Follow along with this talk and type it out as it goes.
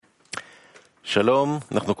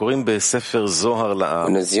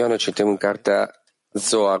Bună ziua, noi citim în cartea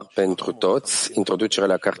Zohar pentru toți, introducerea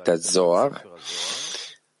la cartea Zohar.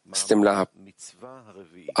 Suntem la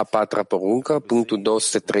a patra poruncă, punctul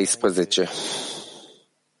 213.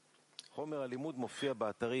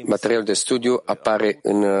 Materialul de studiu apare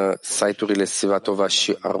în site-urile Sivatova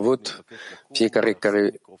și Arvut.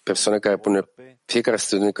 Fiecare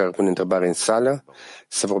student care pune întrebare în sală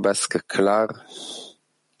să vorbească clar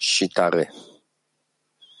și tare.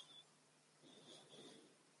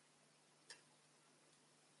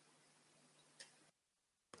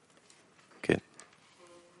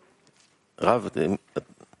 רב,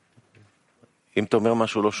 אם אתה אומר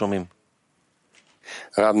משהו לא שומעים.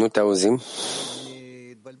 רב, nu te auzim.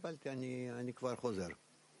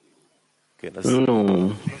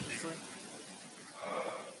 Nu.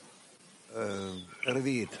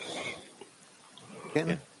 רביעית.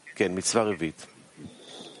 כן, מצווה רביעית.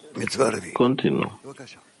 Continuă.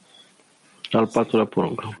 Al patrulea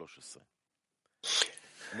poruncă.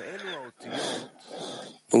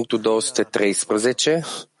 Punctul 213,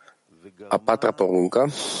 a patra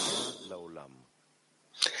poruncă.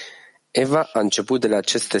 Eva a început de la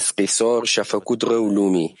aceste scrisori și a făcut rău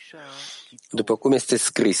lumii, după cum este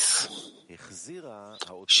scris.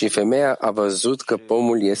 Și femeia a văzut că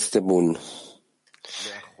pomul este bun.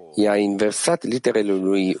 Ea a inversat literele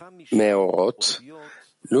lui Meorot,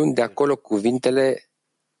 luând de acolo cuvintele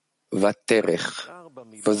Vaterech,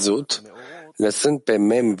 văzut, lăsând pe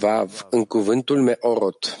Mem-Vav în cuvântul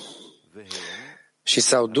Meorot. Și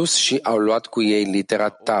s-au dus și au luat cu ei litera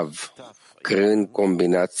Tav, creând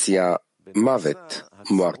combinația Mavet,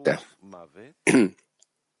 moartea.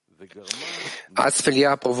 Astfel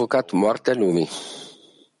ea a provocat moartea lumii.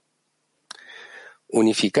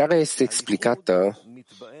 Unificarea este explicată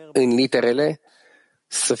în literele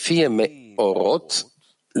să fie Meorot,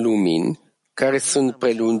 lumini, care sunt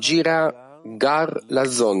prelungirea Gar la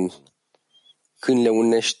Zon, când le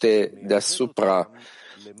unește deasupra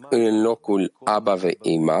în locul Abba ve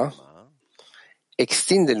Ima,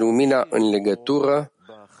 extinde lumina în legătură,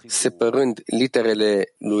 separând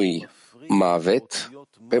literele lui Mavet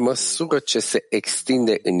pe măsură ce se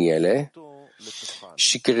extinde în ele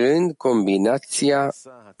și creând combinația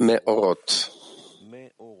Meorot.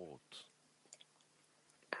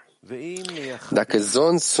 Dacă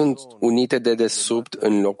zon sunt unite de desubt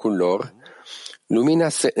în locul lor, lumina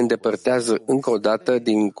se îndepărtează încă o dată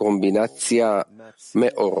din combinația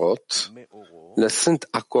Meorot, lăsând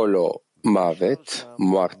acolo Mavet,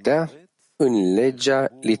 moartea, în legea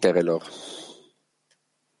literelor.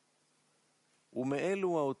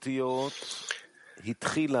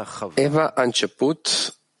 Eva a început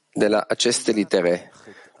de la aceste litere,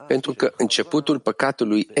 pentru că începutul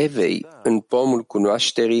păcatului Evei în pomul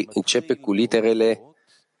cunoașterii începe cu literele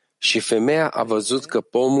și femeia a văzut că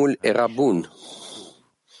pomul era bun.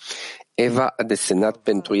 Eva a desenat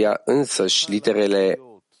pentru ea însăși literele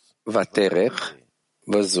Vaterech,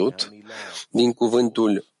 văzut, din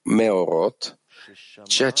cuvântul Meorot,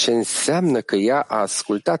 ceea ce înseamnă că ea a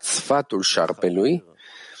ascultat sfatul șarpelui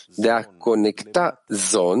de a conecta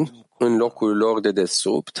zon în locul lor de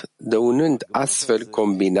desubt, dăunând astfel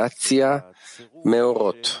combinația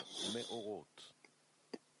Meorot.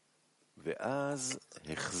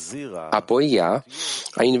 Apoi ea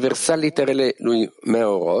a inversat literele lui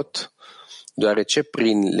Meorot, deoarece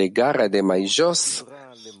prin legarea de mai jos,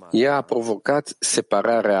 ea a provocat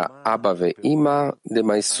separarea Abba ve Ima de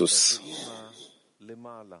mai sus.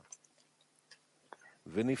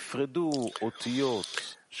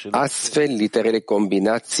 Astfel, literele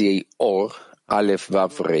combinației Or, Alef,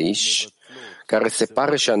 Vav, Reish, care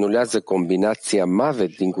separă și anulează combinația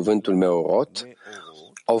Mavet din cuvântul Meorot,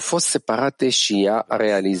 au fost separate și ea a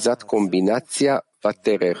realizat combinația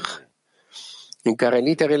Vaterech, în care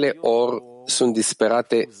literele Or sunt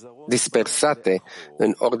dispersate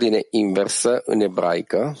în ordine inversă în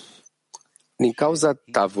ebraică, din cauza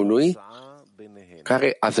Tavului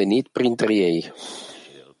care a venit printre ei.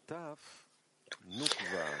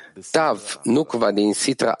 Tav, nukva din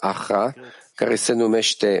Sitra Achra, care se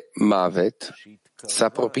numește Mavet, s-a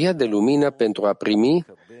apropiat de lumină pentru a primi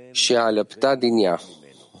și a alăpta din ea.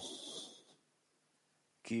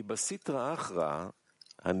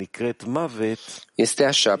 Este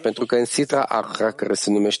așa, pentru că în Sitra Achra, care se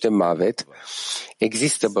numește Mavet,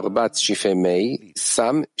 există bărbați și femei,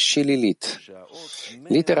 Sam și Lilit.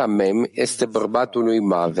 Litera Mem este bărbatul lui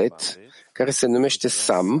Mavet, care se numește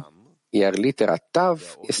Sam, iar litera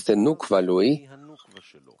Tav este nukva lui,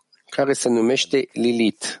 care se numește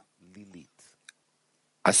Lilit.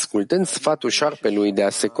 Ascultând sfatul șarpelui de a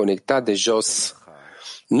se conecta de jos,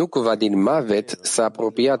 nukva din Mavet s-a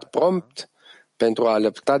apropiat prompt pentru a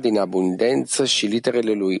alăpta din abundență și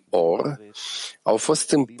literele lui Or au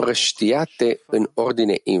fost împrăștiate în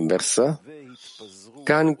ordine inversă,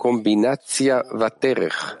 ca în combinația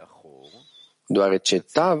Vaterech, deoarece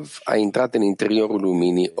Tav a intrat în interiorul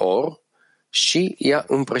luminii Or și i-a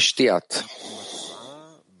împrăștiat.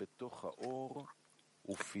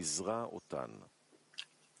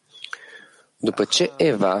 După ce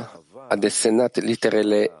Eva a desenat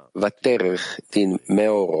literele Vaterech din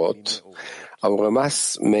Meorot, au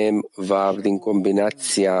rămas Mem Vav din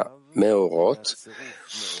combinația Meorot,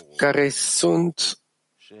 care sunt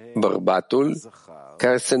bărbatul,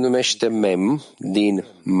 care se numește Mem din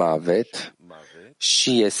Mavet,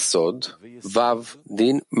 și Yesod, Vav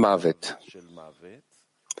din Mavet.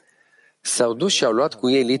 S-au dus și au luat cu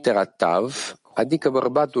ei litera Tav, adică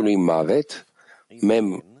bărbatul lui Mavet,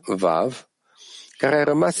 Mem Vav, care a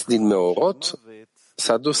rămas din Meorot,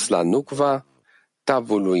 s-a dus la Nukva,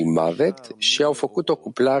 Tavul lui Mavet, și au făcut o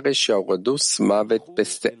cuplare și au redus Mavet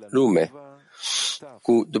peste lume,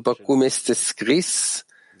 după cum este scris,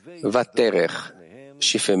 Vaterech,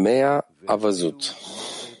 și femeia a văzut.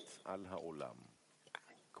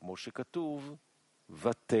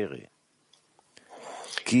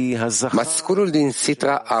 Masculul din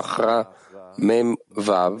Sitra Achra, Mem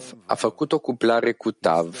Vav, a făcut o cuplare cu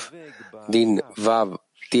Tav, din Vav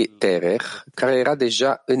Terech, care era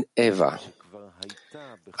deja în Eva.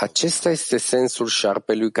 Acesta este sensul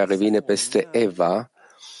șarpelui care vine peste Eva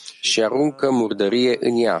și aruncă murdărie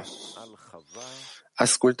în ea.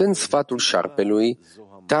 Ascultând sfatul șarpelui,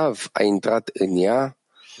 Tav a intrat în ea,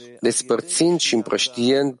 despărțind și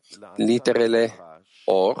împrăștiind literele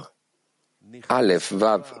Or, Alef,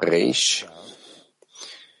 Vav, Reish,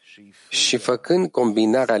 și făcând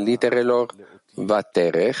combinarea literelor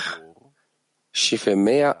Vaterech, și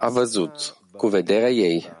femeia a văzut cu vederea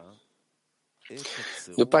ei.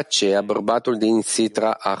 După aceea, bărbatul din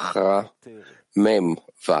Sitra Achra, Mem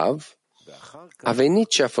Vav, a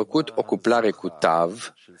venit și a făcut o cuplare cu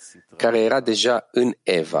Tav, care era deja în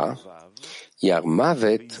Eva, iar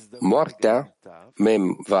Mavet, moartea,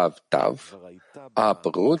 Mem Vav Tav, a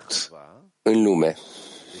apărut în lume.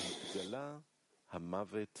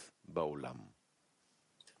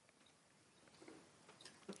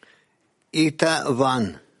 Ita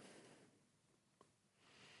Van.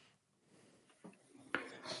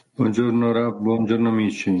 Buongiorno Rav, buongiorno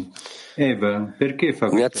amici. Eva, perché fa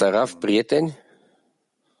Neața Rav, prieteni?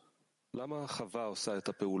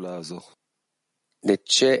 De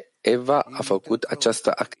ce Eva a făcut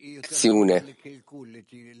această acțiune?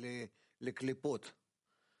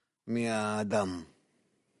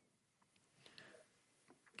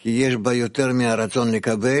 כי יש בה יותר מהרצון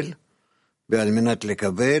לקבל, ועל מנת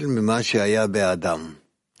לקבל ממה שהיה באדם.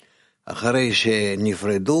 אחרי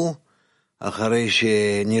שנפרדו, אחרי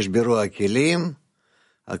שנשברו הכלים,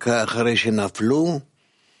 אחרי שנפלו,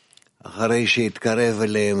 אחרי שהתקרב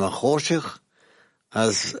אליהם החושך,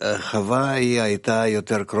 אז חווה היא הייתה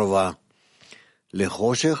יותר קרובה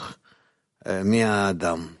לחושך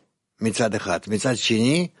מהאדם, מצד אחד. מצד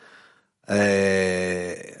שני,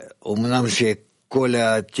 אמנם שכל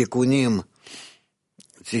התיקונים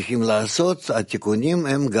צריכים לעשות, התיקונים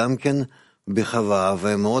הם גם כן בחווה,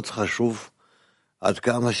 ומאוד חשוב עד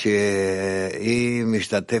כמה שהיא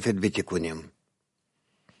משתתפת בתיקונים.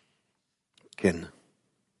 כן.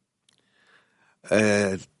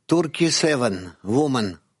 Turkey 7,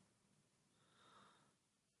 woman.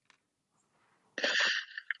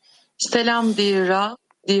 Salam, dear Rav,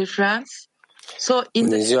 dear friends. So in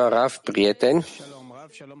Bună ziua, Rav, prieteni.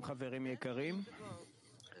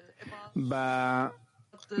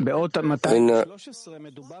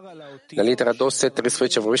 La litera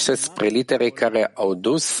 213 vorbește despre litere care au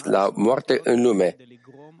dus la moarte în lume.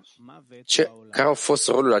 Care au fost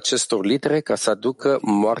rolul acestor litere ca să aducă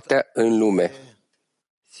moartea în lume?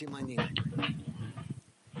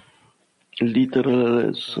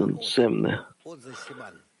 Literele sunt semne.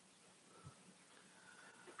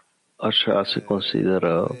 Așa se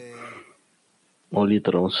consideră o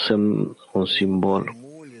literă, un semn, un simbol.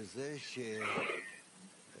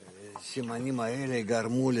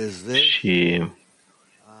 Și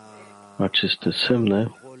aceste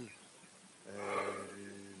semne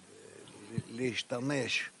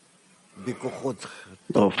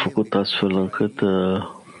au făcut astfel încât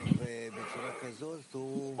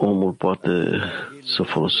omul poate să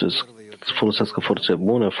folosească forțe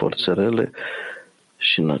bune, forțe rele,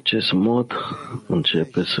 și în acest mod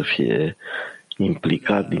începe să fie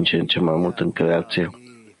implicat din ce în ce mai mult în creație.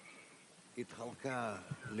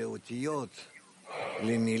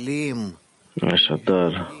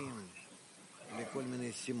 Așadar,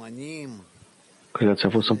 Creația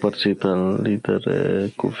a fost împărțită în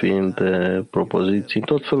litere, cuvinte, propoziții,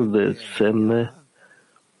 tot felul de semne.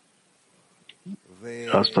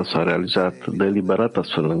 Asta s-a realizat deliberat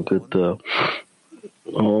astfel încât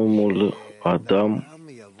omul Adam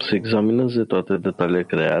să examineze toate detaliile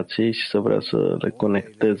creației și să vrea să le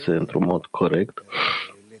conecteze într-un mod corect,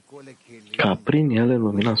 ca prin ele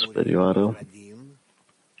lumina superioară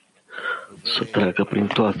să treacă prin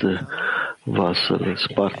toate vasele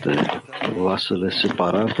sparte, vasele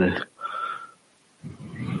separate.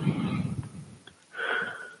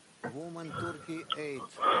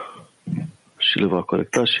 Și le va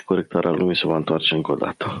corecta și corectarea lumii se va întoarce încă o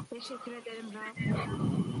dată.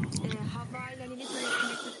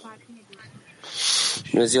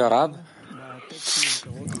 Bună ziua, Rab.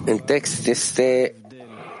 În text este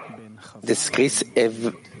descris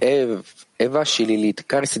Eva și Lilith.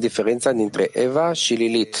 Care este diferența dintre Eva și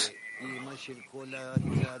Lilith?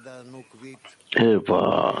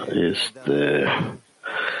 Eva este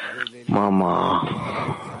mama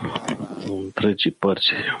întregii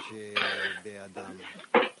părți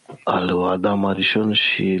al lui Adam Arishon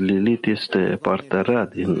și Lilith este partea rea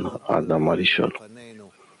din Adam Arishon.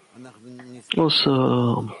 O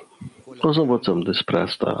să învățăm despre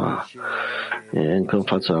asta. Încă în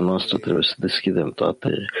fața noastră trebuie să deschidem toate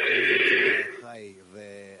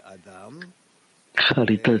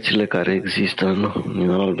calitățile care există în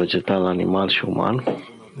mineral, vegetal, animal și uman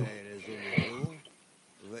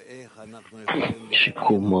și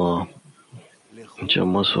cum în ce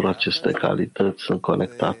măsură aceste calități sunt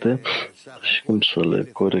conectate și cum să le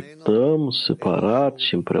corectăm separat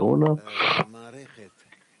și împreună.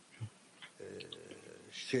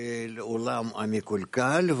 של עולם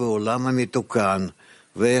המקולקל ועולם המתוקן,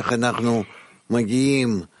 ואיך אנחנו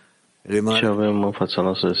מגיעים și avem în fața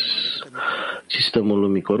noastră sistemul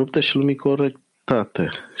lumii corupte și lumii corectate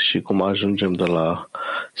și cum ajungem de la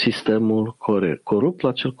sistemul corupt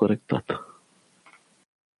la cel corectat.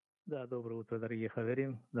 Да, доброе утро, дорогие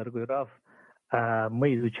хаверим, дорогой Рав. Мы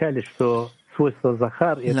изучали, что свойство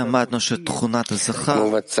Захар... Am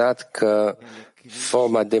învățat că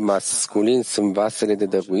forma de masculin sunt vasele de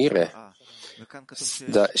dăruire.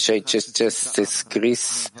 Da, și aici este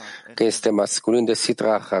scris că este masculin de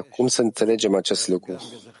sitraha. Cum să înțelegem acest lucru?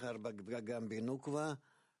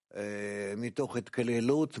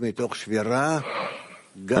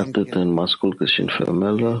 Atât în mascul cât și în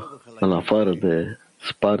femelă, în afară de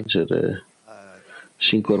spargere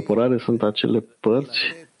și incorporare, sunt acele părți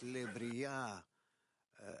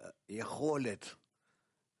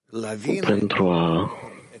pentru a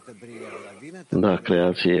da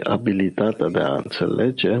creației abilitatea de a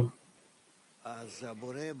înțelege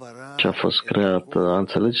ce a fost creat, a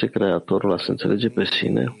înțelege Creatorul, a se înțelege pe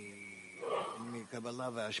sine.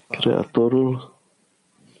 Creatorul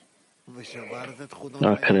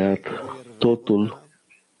a creat totul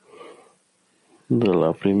de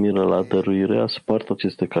la primire la dăruire, a spart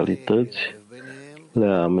aceste calități,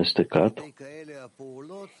 le-a amestecat,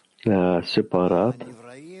 le-a separat,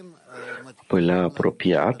 apoi le-a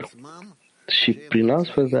apropiat și prin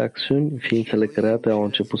astfel de acțiuni, ființele create au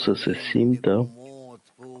început să se simtă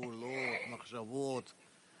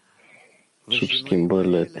sub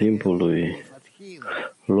schimbările timpului,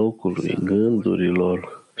 locului,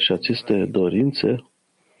 gândurilor și aceste dorințe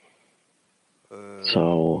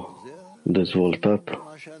s-au dezvoltat,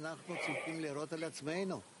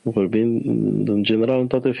 vorbind în general în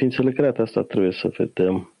toate ființele create. Asta trebuie să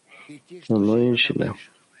vedem în noi înșine.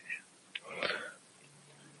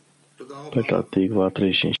 Pe Tigva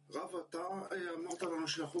 35.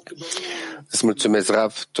 Îți mulțumesc,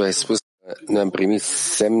 Rav. Tu ai spus că noi am primit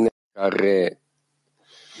semne care,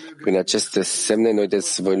 prin aceste semne, noi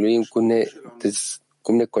dezvăluim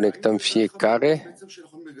cum ne conectăm fiecare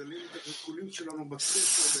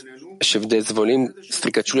și dezvolim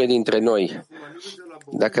stricăciunile dintre noi.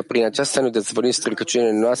 Dacă prin aceasta nu dezvolim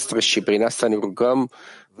stricăciunile noastre și prin asta ne rugăm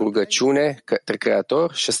rugăciune către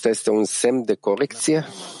Creator și asta este un semn de corecție?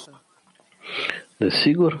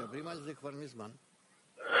 Desigur.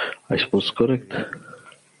 Ai spus corect.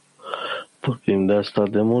 Vorbim de asta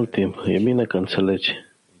de mult timp. E bine că înțelegi.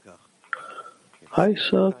 Hai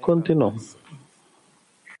să continuăm.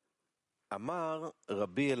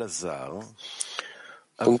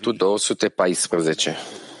 Punctul 214.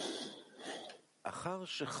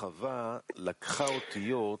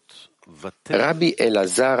 Rabbi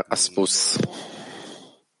Elazar a spus: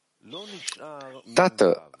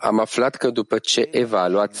 Tată, am aflat că după ce Eva a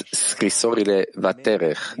luat scrisorile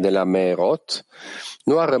Vaterech de la Meerot,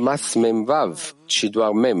 nu a rămas Memvav, ci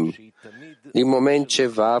doar Mem. din moment ce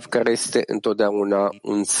Vav, care este întotdeauna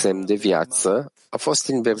un semn de viață, a fost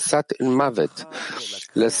inversat în Mavet,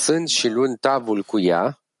 lăsând și luând tavul cu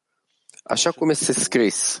ea, așa cum este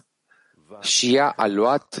scris, și ea a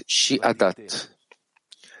luat și a dat.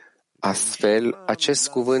 Astfel, acest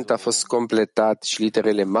cuvânt a fost completat și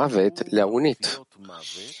literele Mavet le-a unit.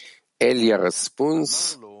 El i-a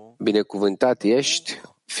răspuns, binecuvântat ești,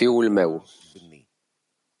 fiul meu.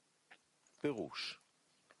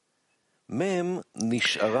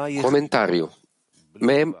 Comentariu.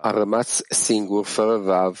 Mem a rămas singur, fără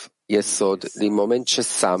Vav, Yesod, din moment ce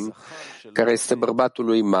Sam, care este bărbatul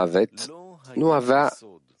lui Mavet, nu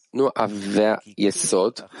avea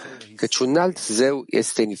Yesod, căci un alt zeu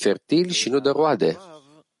este infertil și nu dă roade.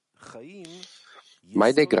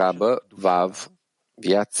 Mai degrabă, Vav,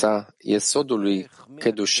 viața Yesodului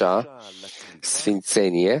Kedusha,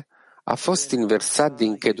 sfințenie, a fost inversat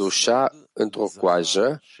din Kedusha într-o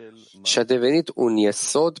coajă și a devenit un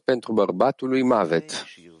Yesod pentru bărbatul lui Mavet.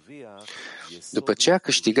 După ce a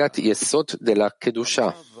câștigat Yesod de la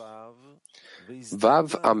Kedusha,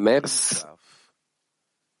 Vav a mers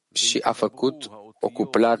și a făcut o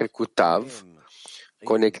cuplare cu Tav,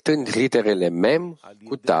 conectând literele Mem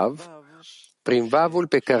cu Tav, prin Vavul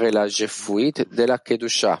pe care l-a jefuit de la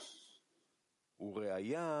Kedusha.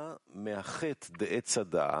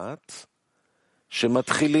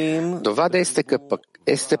 Dovada este că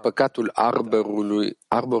este păcatul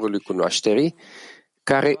arborului cunoașterii,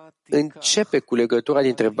 care începe cu legătura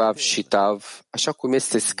dintre Vav și Tav, așa cum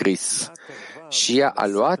este scris. Și ea a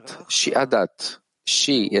luat și a dat.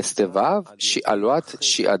 Și este Vav și a luat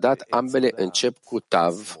și a dat, ambele încep cu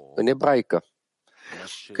Tav în ebraică.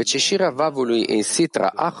 Căci ieșirea Vavului în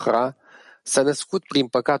Sitra Achra s-a născut prin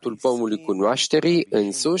păcatul pomului cunoașterii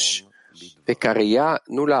însuși, pe care ea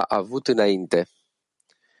nu l-a avut înainte.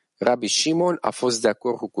 Rabbi Shimon a fost de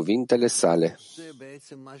acord cu cuvintele sale.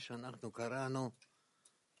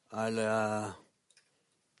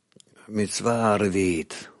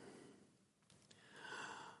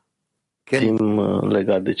 Timp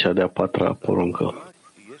legat de cea de-a patra poruncă.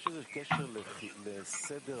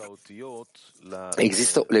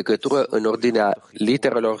 Există o legătură în ordinea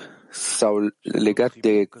literelor sau legat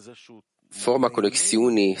de forma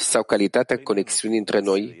conexiunii sau calitatea conexiunii între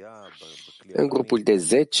noi? În grupul de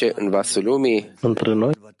 10, în vasul lumii? Între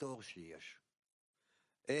noi?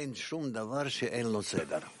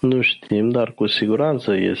 Nu știm, dar cu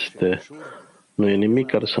siguranță nu e nimic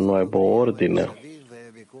care să nu aibă o ordine.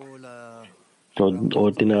 O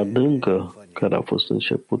ordine adâncă care a fost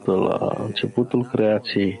începută la începutul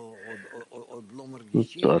creației, în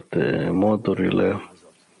toate modurile.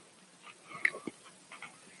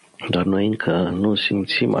 Dar noi încă nu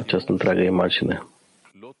simțim această întreagă imagine.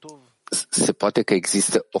 Se poate că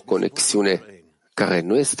există o conexiune care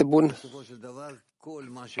nu este bună?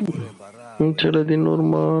 În cele din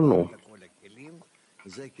urmă, nu.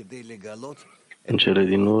 În cele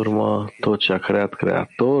din urmă, tot ce a creat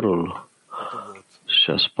Creatorul și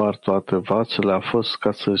a spart toate vațele a fost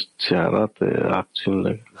ca să-ți arate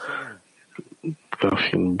acțiunile ca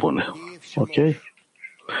fiind bune. Ok?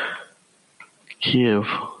 Kiev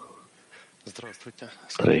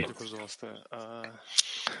 3.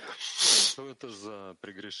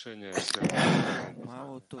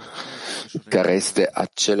 Care este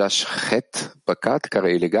același păcat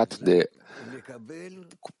care e legat de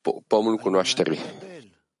pomul cunoașterii?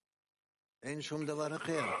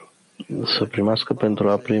 Să primească pentru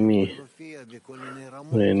a primi.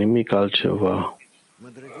 Nu e nimic altceva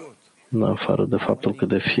în afară de faptul că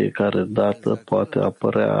de fiecare dată poate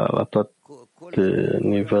apărea la toate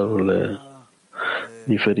nivelurile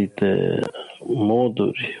diferite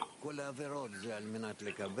moduri.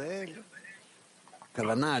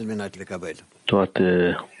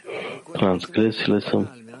 Toate transgresiile sunt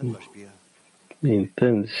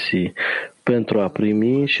intenții pentru a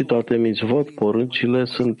primi și toate mitzvot, poruncile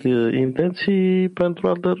sunt intenții pentru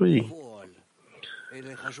a dărui.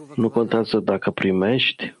 Nu contează dacă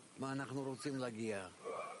primești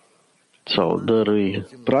sau dărui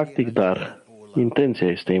practic, dar intenția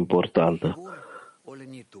este importantă.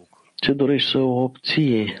 Ce dorești să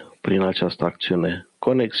obții prin această acțiune?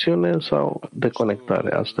 Conexiune sau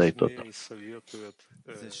deconectare? Asta e tot.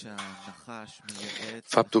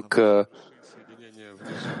 Faptul că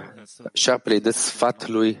șarpele dă sfat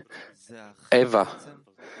lui Eva,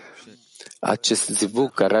 acest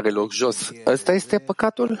zivug care are loc jos, ăsta este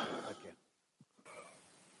păcatul?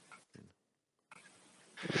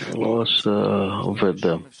 O să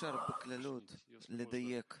vedem.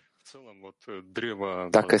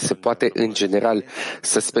 Dacă se poate, în general,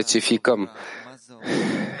 să specificăm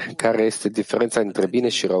care este diferența între bine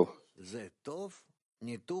și rău. טוב,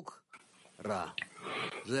 ניתוק, רע.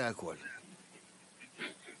 זה הכל.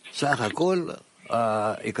 סך הכל,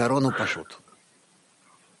 העיקרון הוא פשוט.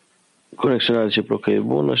 Conexiunea reciprocă e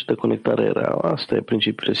bună și deconectarea e rea. Asta e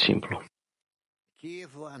principiul simplu.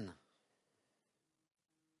 Kiev One.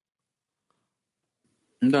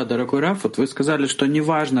 Да, дорогой Раф, вот вы сказали, что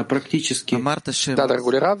неважно практически. Da,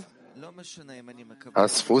 dragule Rav, a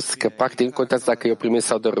spus că practic nu contează dacă eu primesc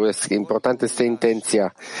sau dăruiesc. Important este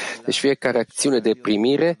intenția. Deci fiecare acțiune de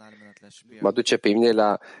primire mă duce pe mine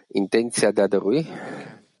la intenția de a dărui.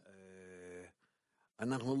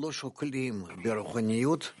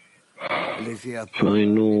 Noi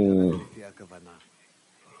nu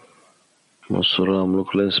măsurăm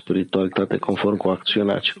lucrurile în spiritualitate conform cu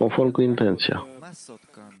acțiunea, ci conform cu intenția.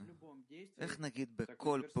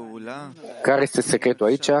 Care este secretul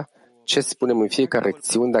aici? Ce spunem în fiecare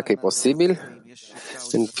acțiune, dacă e posibil?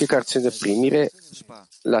 În fiecare acțiune de primire,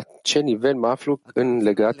 la ce nivel mă aflu în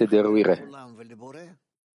legat de dăruire?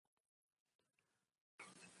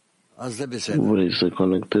 Vrei să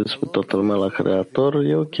conectezi pe toată lumea la Creator?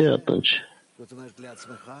 E ok atunci.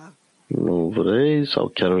 Nu vrei sau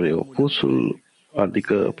chiar vrei opusul,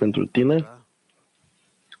 adică pentru tine,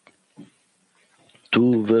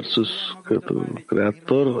 tu versus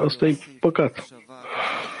Creator, asta e păcat.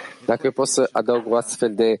 Dacă eu pot să adaug o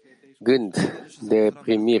astfel de gând de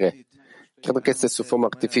primire, trebuie că este sub formă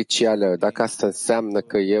artificială. Dacă asta înseamnă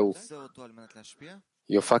că eu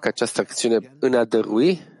fac această acțiune în a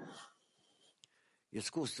dărui,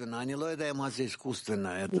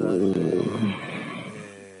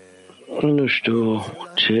 nu știu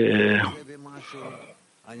ce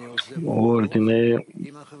ordine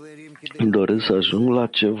doresc să ajung la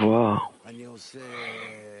ceva,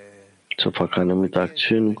 să fac anumite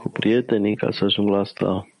acțiuni cu prietenii ca să ajung la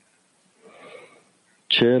asta.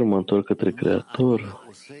 Cer, mă întorc către Creator.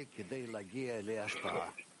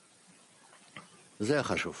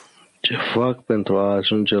 Ce fac pentru a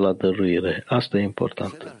ajunge la dăruire? Asta e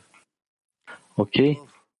important. Ok?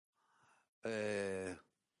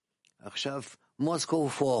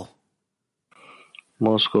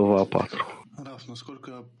 Moscova 4.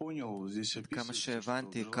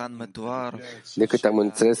 de cât am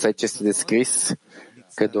înțeles, aici este descris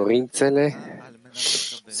că dorințele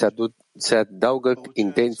se adaugă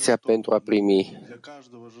intenția pentru a primi.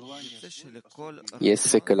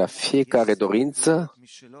 Este că la fiecare dorință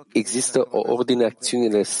există o ordine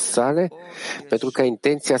acțiunile sale pentru ca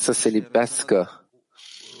intenția să se lipească.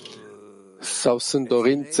 Sau sunt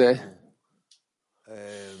dorințe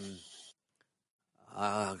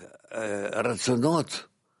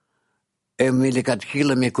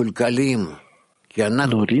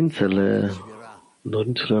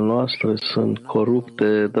Dorințele noastre sunt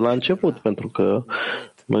corupte de la început, pentru că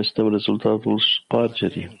noi suntem rezultatul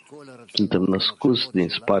spargerii. Suntem născuți din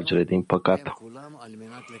spargere, din păcat.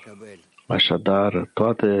 Așadar,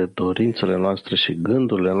 toate dorințele noastre și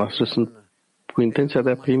gândurile noastre sunt cu intenția de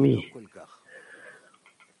a primi.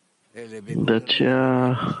 De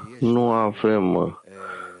aceea nu avem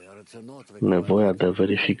nevoia de a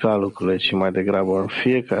verifica lucrurile, ci mai degrabă în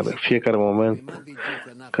fiecare moment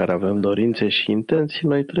care avem dorințe și intenții,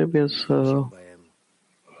 noi trebuie să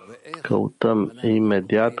căutăm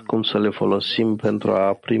imediat cum să le folosim pentru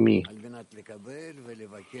a primi.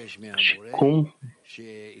 Și cum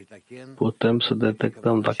putem să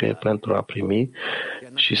detectăm dacă e pentru a primi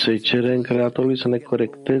și să-i cerem Creatorului să ne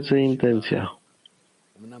corecteze intenția.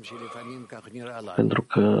 Pentru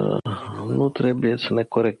că nu trebuie să ne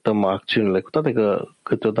corectăm acțiunile, cu toate că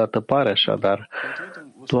câteodată pare așa, dar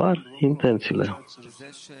doar intențiile.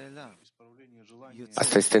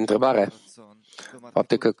 Asta este întrebarea.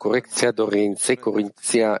 Faptul că corecția dorinței,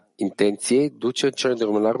 corecția intenției duce în cele de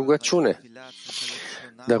urmă la rugăciune.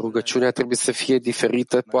 Dar rugăciunea trebuie să fie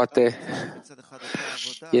diferită, poate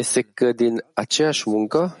este că din aceeași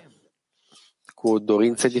muncă cu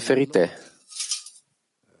dorințe diferite.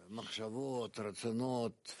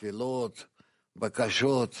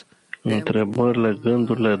 Întrebările,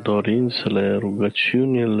 gândurile, dorințele,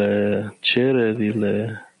 rugăciunile,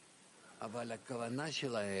 cererile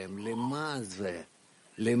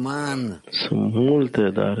sunt multe,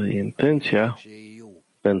 dar intenția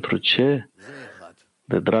pentru ce,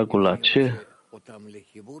 de dragul la ce,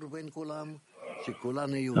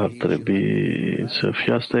 ar trebui să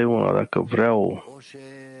fie asta e una. Dacă vreau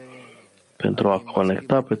pentru a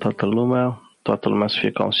conecta pe toată lumea să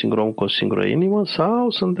fie ca un singur om cu o singură inimă, sau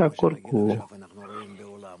sunt de acord cu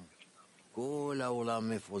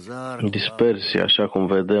dispersie, așa cum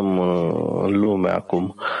vedem în lume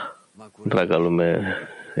acum. Draga lume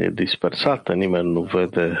e dispersată, nimeni nu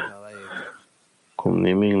vede cum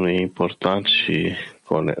nimic nu e important și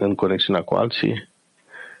în conexiunea cu alții,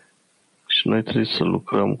 și noi trebuie să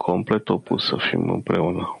lucrăm complet opus, să fim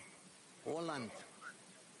împreună.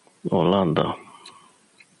 Olanda.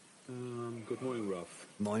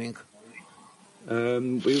 Morning.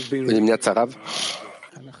 Bună dimineața, Rav.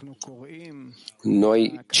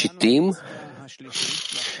 Noi citim,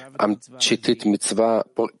 am citit mitzva,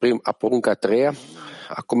 a porunca a treia,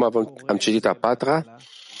 acum am citit a patra.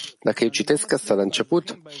 Dacă eu citesc asta la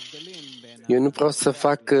început, eu nu vreau să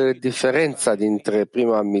fac diferența dintre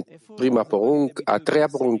prima poruncă, a treia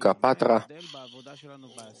poruncă, a patra.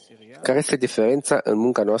 Care este diferența în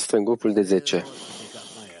munca noastră în grupul de 10?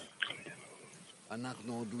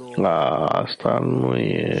 Asta nu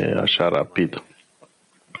e așa rapid.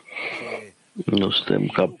 Nu suntem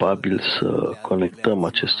capabili să conectăm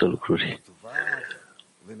aceste lucruri.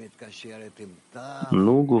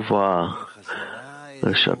 Nu Guva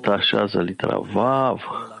își atașează litera Vav,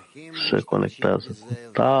 se conectează cu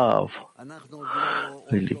Tav,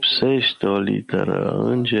 îi lipsește o literă,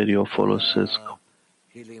 îngerii o folosesc.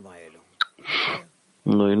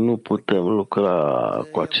 Noi nu putem lucra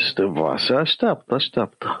cu aceste vase.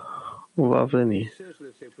 Așteaptă. Va veni.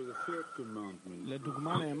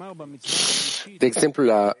 De exemplu,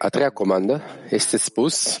 la a treia comandă este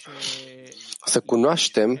spus să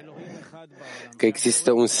cunoaștem că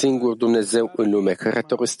există un singur Dumnezeu în lume,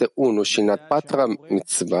 Creatorul este unul, și în a patra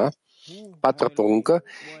mitzvah, patra poruncă,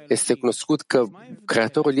 este cunoscut că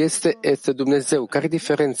Creatorul este Dumnezeu. Care e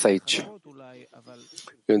diferența aici?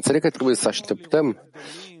 Eu înțeleg că trebuie să așteptăm,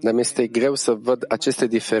 dar mi-este greu să văd aceste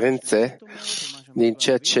diferențe din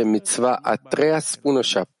ceea ce mitzvah a treia spune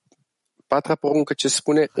și a patra poruncă ce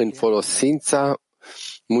spune în folosința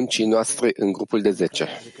muncii noastre în grupul de 10.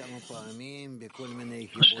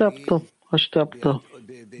 Așteaptă.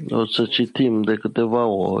 O să citim de câteva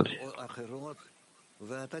ori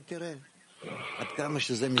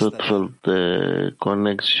tot fel de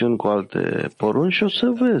conexiuni cu alte porunci și o să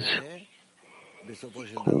vezi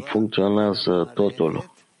cum funcționează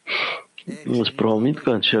totul. Îți promit că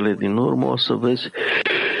în cele din urmă o să vezi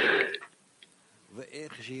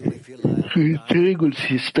întregul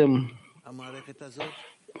sistem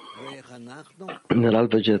mineral,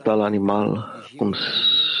 vegetal, animal, cum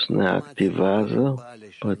ne activează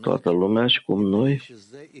pe toată lumea și cum noi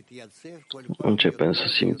începem să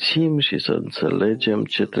simțim și să înțelegem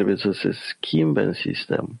ce trebuie să se schimbe în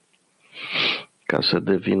sistem ca să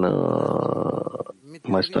devină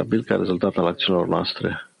mai stabil ca rezultat al acțiunilor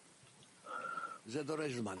noastre.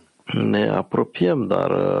 Ne apropiem,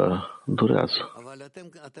 dar durează.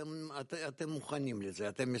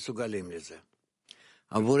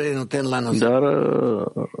 Dar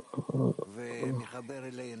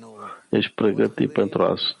ești pregătit pentru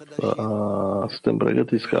asta. Suntem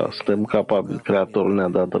pregătiți ca suntem capabili. Creatorul ne-a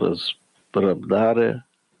dat răbdare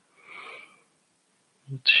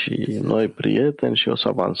și noi prieteni și o să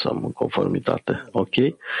avansăm în conformitate. Ok?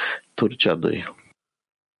 Turcia 2.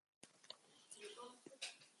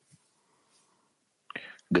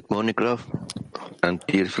 Good morning, Rav, and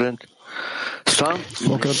dear friend.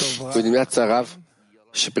 Bună dimineața, Rav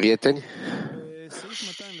și prieteni.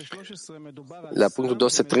 La punctul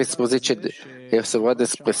 213 se vorba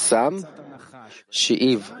despre Sam și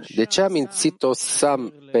Iv. De ce a mințit-o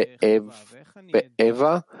Sam pe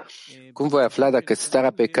Eva? Cum voi afla dacă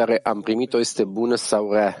starea pe care am primit-o este bună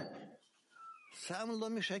sau rea?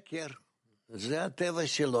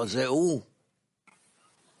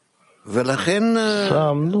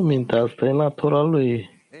 Sam nu minte, asta e natura lui.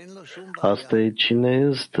 Asta e cine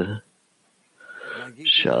este.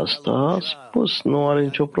 Și asta a spus, nu are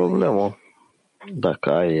nicio problemă.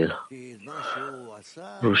 Dacă ai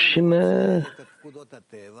rușine,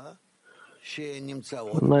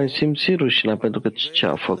 n-ai simțit rușinea, pentru că ce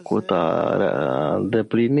a făcut a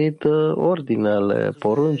îndeplinit ordinele,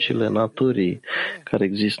 poruncile naturii care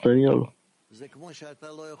există în el.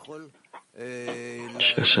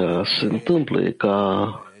 Și așa se întâmplă, e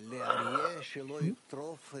ca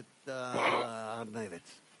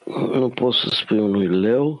nu poți să spui unui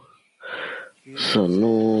leu să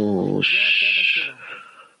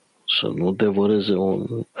nu devoreze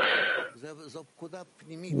un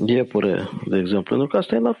iepure, de exemplu, pentru că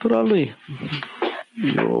asta e natura lui.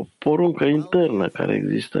 E o poruncă internă care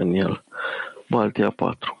există în el. Baltia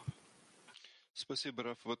 4. Спасибо,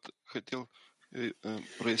 Раф. Вот хотел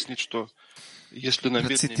прояснить, что если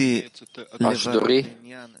намерение Aș dori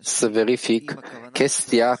să verific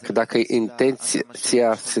chestia că dacă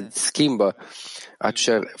intenția se schimbă,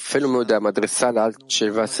 acel felul meu de a mă adresa la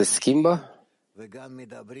altceva se schimbă?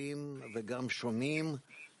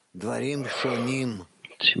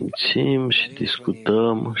 simțim și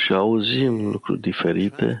discutăm și auzim lucruri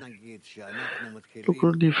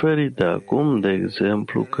diferite acum, de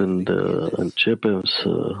exemplu, când începem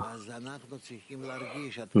să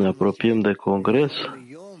ne apropiem de congres,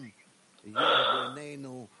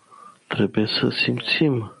 trebuie să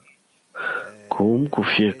simțim cum cu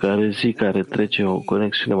fiecare zi care trece o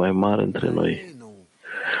conexiune mai mare între noi.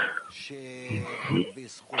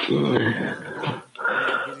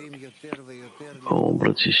 O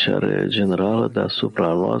îmbrățișare generală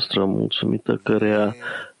deasupra noastră, mulțumită căreia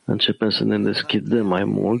începem să ne deschidem mai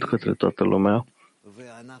mult către toată lumea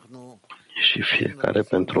și fiecare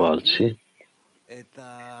pentru alții.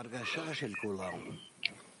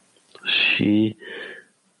 Și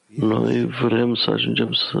noi vrem să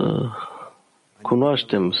ajungem să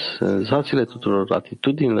cunoaștem senzațiile tuturor,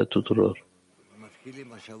 atitudinile tuturor.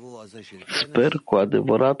 Sper cu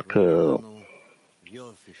adevărat că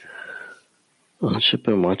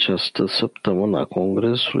începem această săptămână a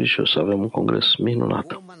congresului și o să avem un congres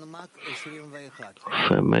minunat.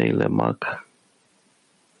 Femeile MAC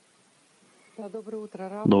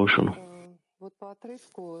 21.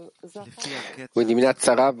 Bună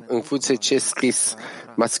dimineața, Rav. În funcție ce scris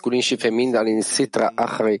masculin și feminin al Sitra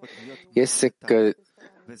Achrei este că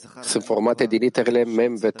sunt formate din literele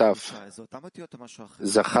Mem Vetav.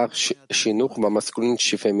 Zahar și Nuhma, masculin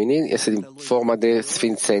și feminin, este din forma de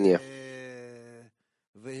sfințenie.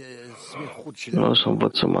 O să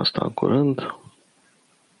învățăm asta în curând.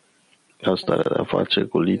 Asta are de-a face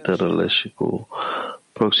cu literele și cu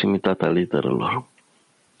proximitatea literelor.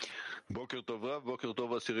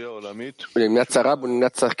 Bună dimineața, Rab, bună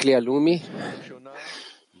dimineața, Clia Lumii.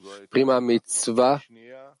 Prima mitzvah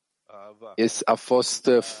a fost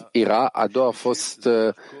ira, a doua a fost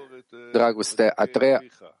dragoste, a treia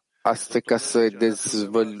asta ca să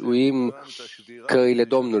dezvăluim căile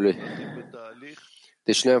Domnului.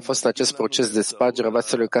 Deci noi am fost în acest proces de spargere a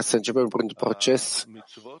vaselor ca să începem printr-un proces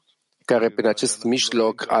care prin acest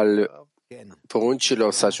mijloc al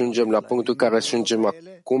poruncilor să ajungem la punctul care ajungem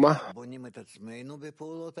acum?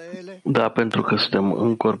 Da, pentru că suntem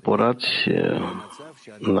încorporați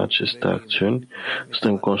în aceste acțiuni,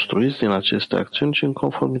 suntem construiți din aceste acțiuni și în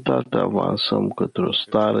conformitate avansăm către o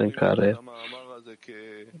stare în care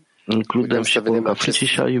includem și punctul fricii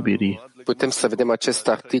și a iubirii. Putem să vedem acest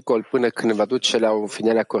articol până când va duce la o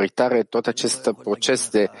finală corectare, tot acest proces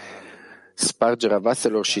de spargere a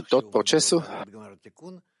vaselor și tot procesul?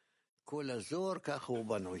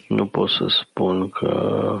 Nu pot să spun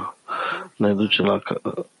că ne duce la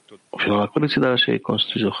finala corecției, dar așa e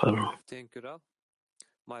construit Zoharul.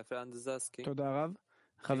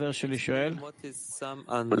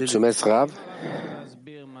 Mulțumesc, Rav.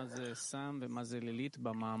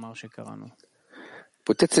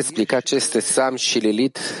 Puteți explica ce este Sam și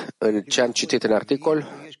Lilith în ce am citit în articol?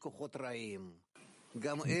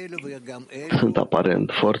 Sunt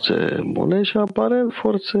aparent forțe bune și aparent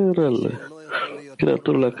forțe rele.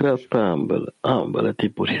 Creatorul le-a creat pe ambele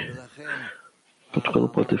tipuri. Pentru că nu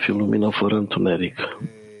poate fi lumină fără întuneric.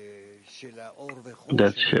 De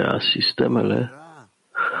aceea sistemele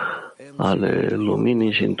ale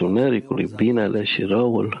luminii și întunericului, binele și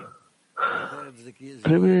răul,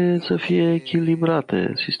 trebuie să fie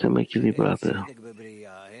echilibrate, sisteme echilibrate.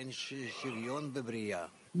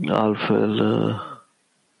 Altfel,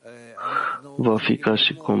 va fi ca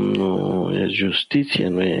și cum nu e justiție,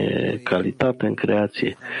 nu e calitate în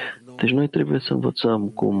creație. Deci noi trebuie să învățăm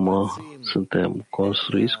cum suntem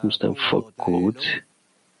construiți, cum suntem făcuți,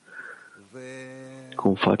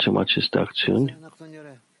 cum facem aceste acțiuni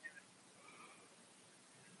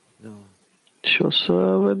și o să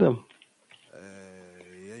vedem.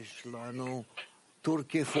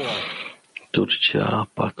 Turcia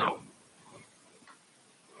 4.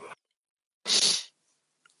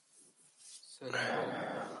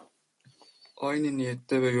 Aynı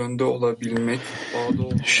niyette ve yönde olabilmek,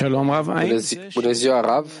 Bună ziua,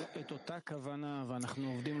 Rav.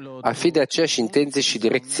 A fi de aceeași intenție și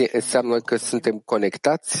direcție înseamnă că suntem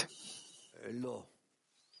conectați? Nu.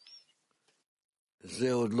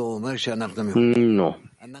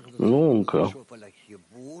 Nu încă.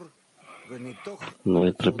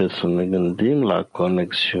 Noi trebuie să ne gândim la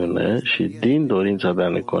conexiune și din dorința de a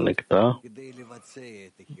ne conecta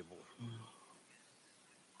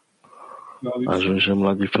ajungem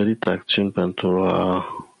la diferite acțiuni pentru a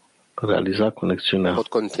realiza conexiunea. Pot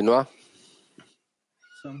continua?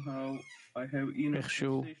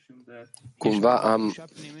 Cumva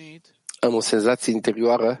am o senzație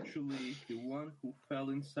interioară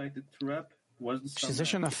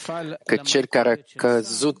că cel care a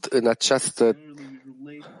căzut în această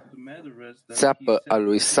țeapă a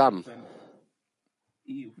lui Sam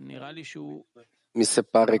Mi se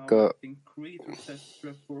pare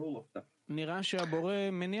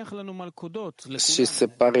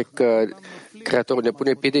că Creatorul ne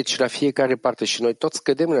pune piedici la fiecare parte și noi toți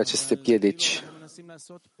cădem în aceste piedici.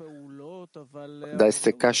 Dar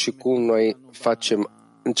este ca și cum noi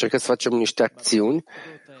încercăm să facem niște acțiuni,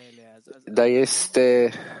 dar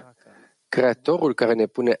este Creatorul care ne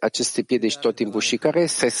pune aceste piedici tot timpul. Și care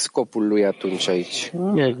este scopul lui atunci aici?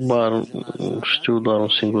 Știu doar un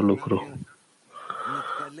singur lucru.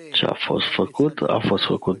 Ce a fost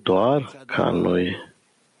făcut doar ca noi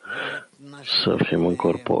să fim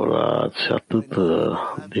încorporați atât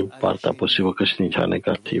din partea posibilă cât și din cea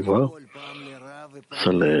negativă,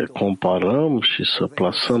 să le comparăm și să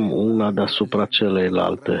plasăm una deasupra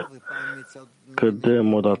celeilalte.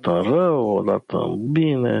 Cădem odată în rău, odată în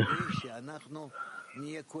bine,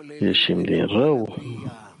 ieșim din rău,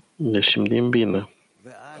 ieșim din bine.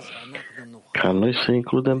 Ca noi să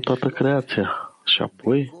includem toată creația și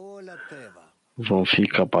apoi vom fi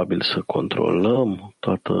capabili să controlăm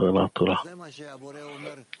toată natura,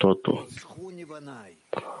 totul.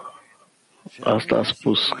 Asta a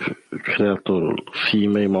spus Creatorul. Fiii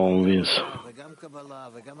mei m-au învins.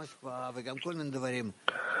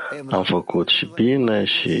 Am făcut și bine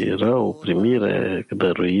și rău, primire,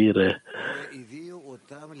 dăruire.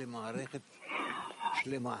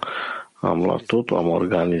 Am luat totul, am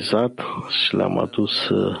organizat și le-am adus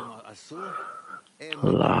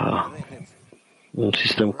la un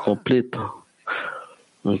sistem complet.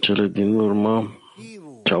 În cele din urmă,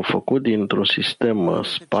 ce au făcut dintr-un sistem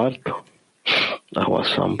spart, au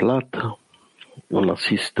asamblat un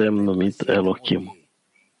sistem numit Elohim.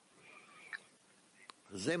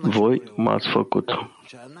 Voi m-ați făcut.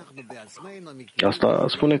 Asta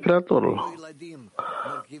spune Creatorul.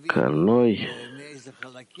 Că noi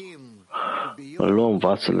luăm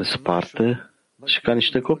vasele sparte și ca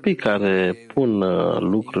niște copii care pun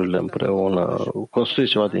lucrurile împreună, construi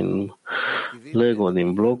ceva din Lego,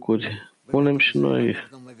 din blocuri, punem și noi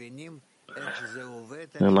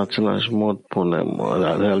în același mod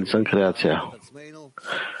realizăm creația,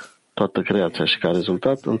 toată creația și ca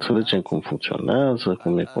rezultat înțelegem cum funcționează,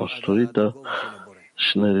 cum e construită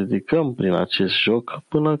și ne ridicăm prin acest joc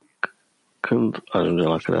până când ajungem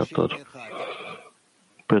la Creator.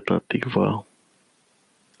 Petah Tikva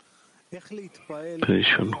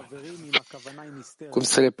 31. Cum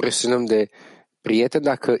să le presionăm de prieteni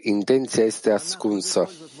dacă intenția este ascunsă?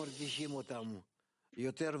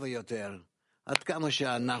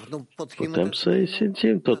 Putem să-i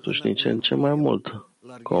simțim totuși din ce în ce mai mult,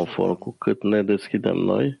 conform cu cât ne deschidem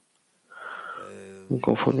noi, în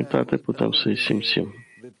conformitate putem să-i simțim.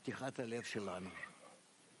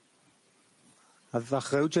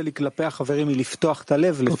 Totul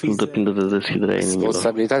depinde de deschiderea inimilor.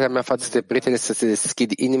 Responsabilitatea mea față de prieteni este să se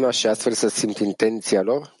deschid inima și astfel să simt intenția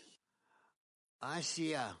lor?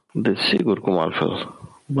 Desigur, cum altfel.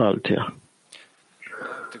 Baltia.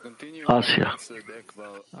 Asia.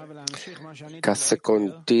 Ca să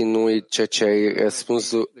continui ce ai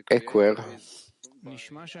răspuns Equer,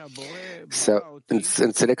 să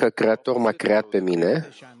înțeleg că Creator m-a creat pe mine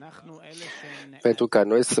pentru ca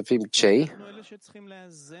noi să fim cei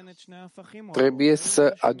trebuie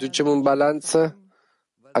să aducem în balanță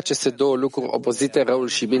aceste două lucruri opozite, răul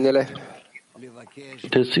și binele?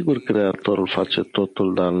 Desigur, Creatorul face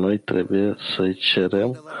totul, dar noi trebuie să-i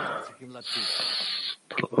cerem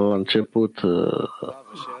la început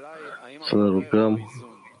să ne rugăm.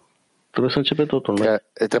 Trebuie să începe totul.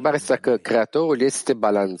 Întrebarea este dacă Creatorul este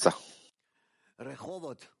balanța.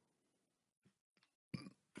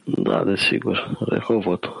 Da, desigur.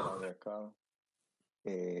 Rehovot.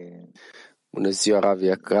 Bună ziua, Rav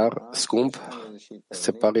Yakar. Scump,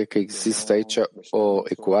 se pare că există aici o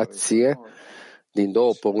ecuație din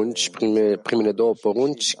două porunci, primele două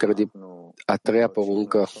porunci, care din a treia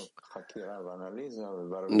poruncă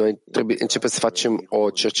noi începem să facem o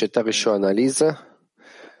cercetare și o analiză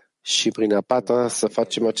și prin a patra să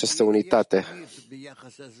facem această unitate.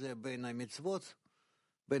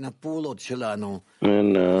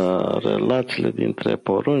 În relațiile dintre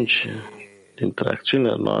porunci, dintre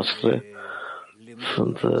acțiunile noastre,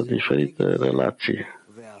 sunt diferite relații.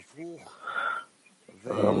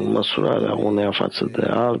 Măsurarea uneia față de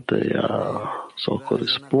alteia sau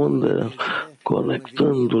corespunde,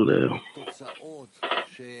 conectându-le,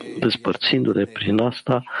 despărțindu-le prin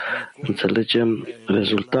asta, înțelegem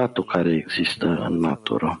rezultatul care există în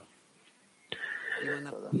natură.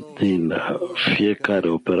 Din fiecare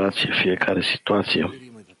operație, fiecare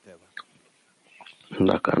situație.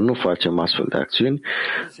 Dacă nu facem astfel de acțiuni,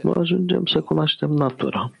 nu ajungem să cunoaștem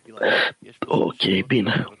natura. Ok,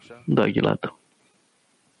 bine. Da, Gilad.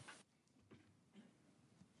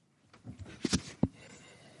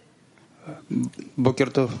 Boker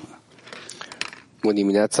Tov. Bună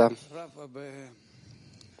dimineața.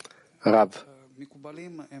 Rav,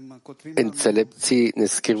 înțelepții ne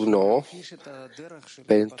scriu nouă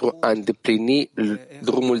pentru a îndeplini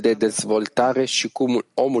drumul de dezvoltare și cum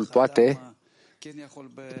omul poate,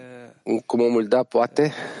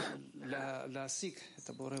 poate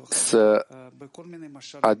să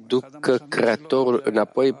aducă Creatorul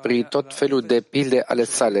înapoi prin tot felul de pilde ale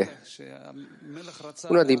sale.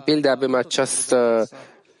 Una din pilde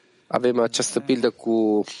avem această pildă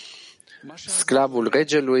cu sclavul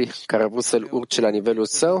regelui care a vrut să-l urce la nivelul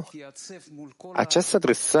său. Această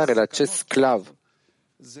adresare la acest sclav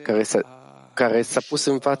care s-a pus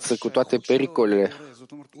în față cu toate pericolele,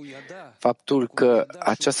 faptul că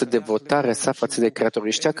această devotare sa față de Creator,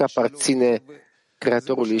 știa că aparține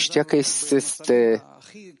Creatorului, știa că este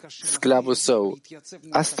sclavul său.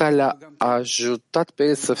 Asta l-a ajutat pe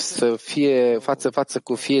el să fie față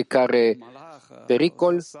cu fiecare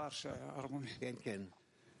pericol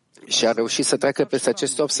și a reușit să treacă peste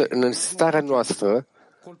acest obstacol în starea noastră,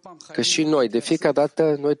 că și noi, de fiecare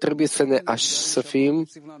dată, noi trebuie să fim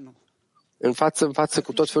în față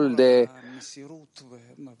cu tot felul de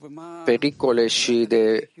pericole și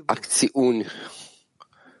de acțiuni.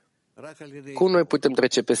 Cum noi putem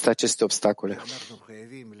trece peste aceste obstacole?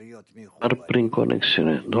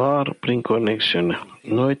 Doar prin conexiune.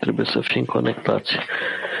 Noi trebuie să fim conectați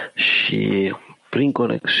și prin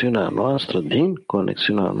conexiunea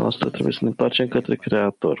noastră, trebuie să ne întoarcem către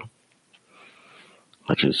Creator.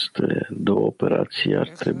 Aceste două operații ar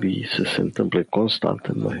trebui să se întâmple constant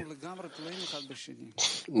în noi.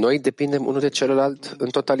 Noi depindem unul de celălalt în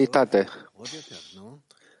totalitate.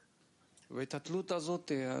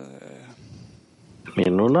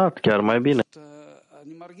 Minunat, chiar mai bine.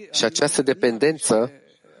 Și această dependență,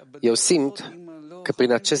 eu simt că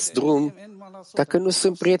prin acest drum, dacă nu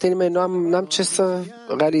sunt prietenii mei, n-am ce să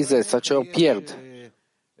realizez sau ce o pierd.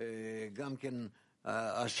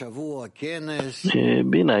 E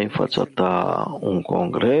bine, ai în fața ta un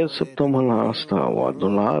congres săptămâna asta, o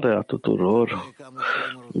adunare a tuturor.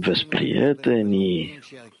 Vezi prietenii,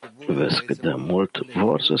 vezi cât de mult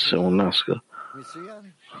vor să se unească.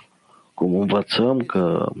 Cum învățăm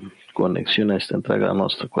că conexiunea este întreaga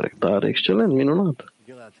noastră corectare, excelent, minunat.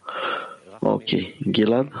 Ok,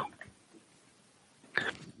 Gilad?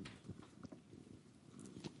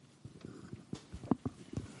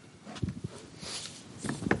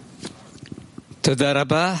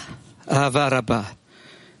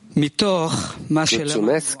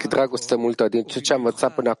 Mulțumesc, dragoste multă din ce am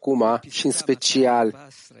învățat până acum și în special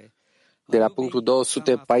de la punctul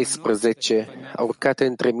 214 au urcat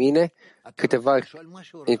între mine câteva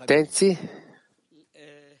intenții.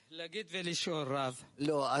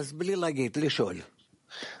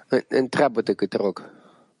 Întreabă-te cât te rog.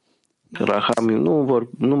 Rahamim,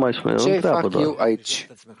 nu mai spune, ce întreabă fac doar. eu aici?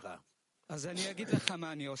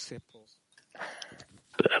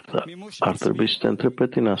 Ar trebui să te întreb pe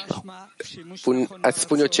tine asta. Ați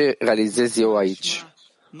spune eu ce realizez eu aici.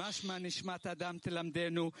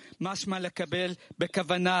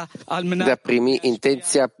 De a primi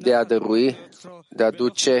intenția de a dărui, de a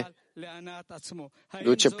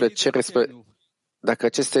duce plăcere dacă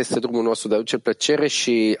acesta este drumul nostru, de a duce plăcere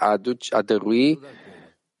și a dărui,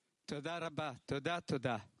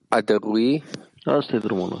 asta e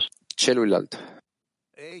drumul nostru. Celuilalt.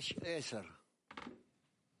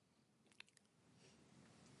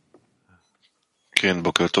 כן,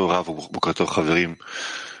 בוקר טוב רב ובוקר טוב חברים.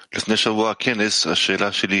 לפני שבוע הכנס,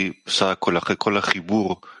 השאלה שלי בסך הכל אחרי כל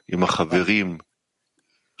החיבור עם החברים,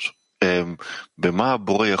 במה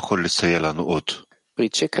הבורא יכול לסייע לנו עוד? Prin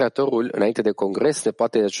ce Creatorul, înainte de congres, ne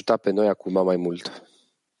poate ajuta pe noi acum mai mult?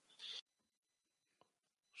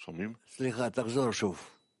 שומעים?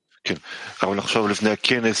 כן, אבל עכשיו לפני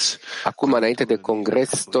הכנס... Acum, înainte de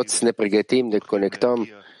congres, toți ne pregătim, ne conectăm,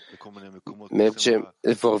 mergem,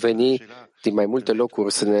 vor veni din mai multe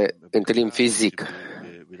locuri să ne întâlnim fizic.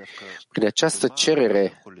 Prin această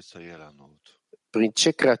cerere, prin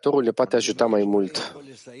ce Creatorul ne poate ajuta mai mult?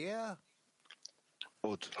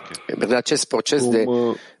 Prin acest proces de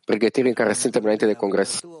pregătire în care suntem înainte de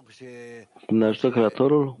congres. Ne ajută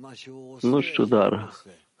Creatorul? Nu știu, dar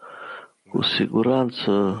cu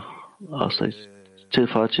siguranță asta e ce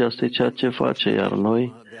face, asta e ceea ce face, iar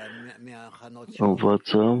noi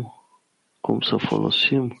învățăm cum să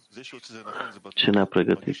folosim ce ne-a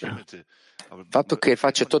pregătit. Faptul că el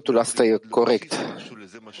face totul asta e corect,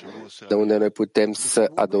 de unde noi putem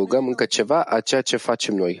să adăugăm încă ceva a ceea ce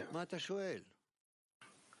facem noi.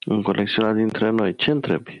 În conexiunea dintre noi, ce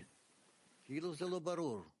întrebi?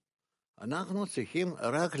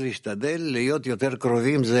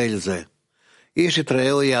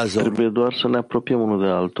 Trebuie doar să ne apropiem unul de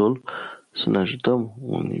altul, să ne ajutăm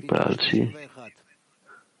unii pe alții.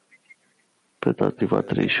 Pe Tativa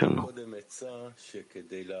 31.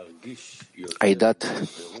 Ai dat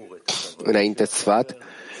înainte sfat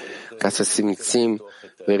ca să simțim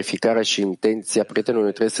verificarea și intenția prietenului,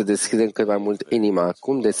 trebuie să deschidem cât mai mult inima.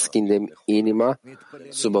 Cum deschidem inima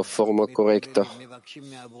sub o formă corectă?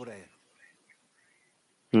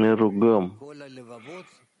 Ne rugăm,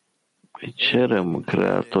 îi cerem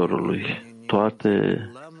Creatorului. Toate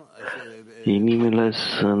inimile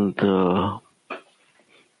sunt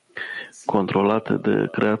controlate de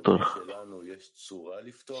Creator.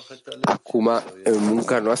 Acum, în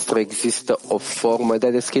munca noastră există o formă de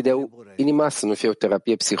a deschide inima, să nu fie o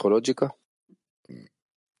terapie psihologică?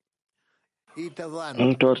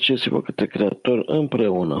 Întoarceți-vă către Creator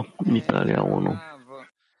împreună. Italia 1.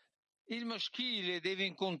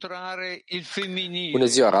 Bună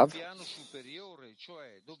ziua, Rav!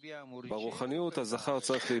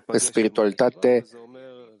 În spiritualitate,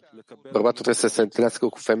 bărbatul trebuie să se întâlnească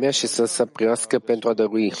cu femeia și să se primească pentru a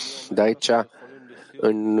dărui. Dar aici,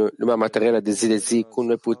 în lumea materială de zi de zi, cum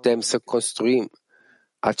noi putem să construim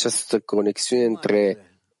această conexiune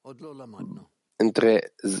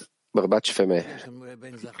între bărbat și femeie?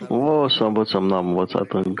 O să învățăm, n-am învățat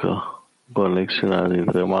încă conexiunea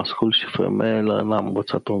dintre mascul și femeie, n-am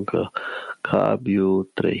învățat încă Cabiu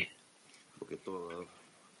 3.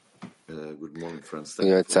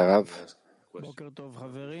 Bună seara, Rav!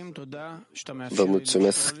 Vă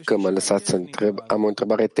mulțumesc că mă lăsați să întreb. Am o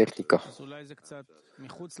întrebare tehnică.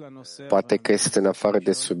 Poate că este în afară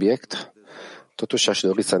de subiect. Totuși aș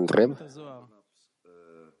dori să întreb.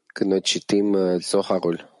 Când noi citim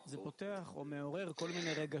Zoharul,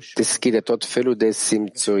 deschide tot felul de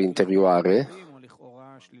simțuri interioare,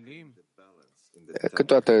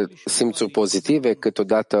 câteodată simțuri pozitive,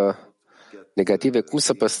 câteodată negative. Cum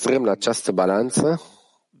să păstrăm la această balanță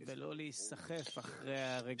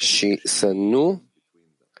și să nu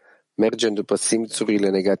mergem după simțurile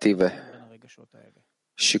negative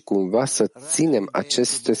și cumva să ținem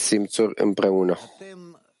aceste simțuri împreună?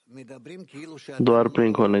 Doar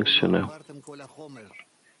prin conexiune.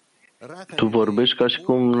 Tu vorbești ca și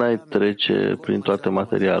cum n-ai trece prin toate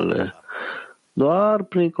materialele. Doar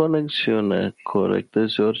prin conexiune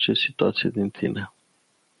corectezi orice situație din tine.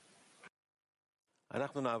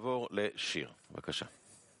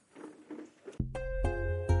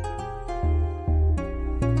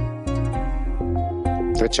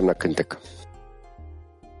 Trecem la cântec.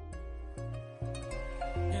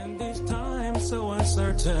 So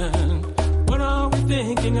uncertain. What are we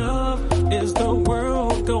thinking of? Is the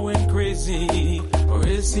world going crazy? Or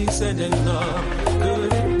is he sending love?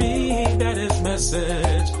 Could it be that his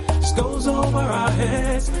message just goes over our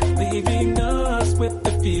heads, leaving us with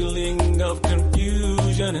the feeling of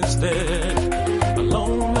confusion instead?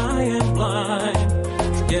 Alone I am blind,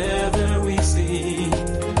 together we see.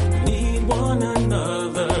 We need one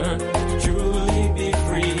another to truly be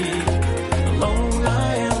free. Alone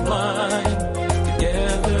I am blind,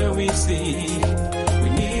 we see. We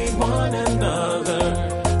need one another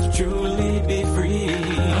to truly be free.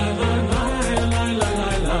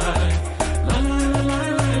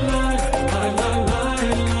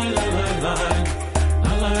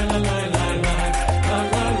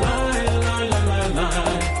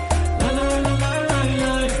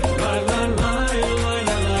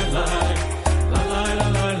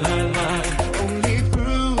 Only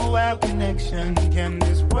through our connection can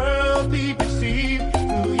this world be perceived.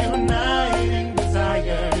 Uniting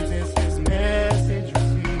desires is his message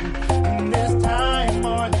received. In this time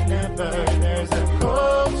more than ever, there's a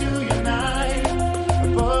call to unite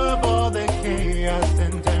above all the chaos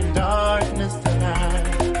and turn darkness to light.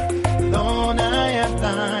 Alone I am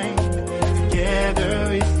blind, together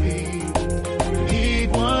we see. We need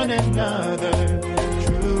one another to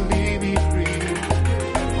truly be free.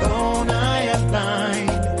 Alone I am blind,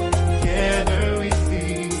 together we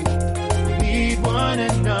see. We need one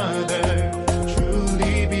another.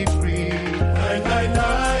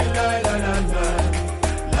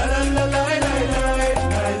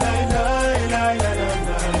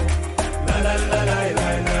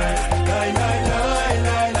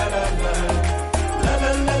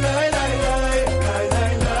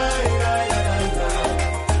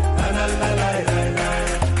 La la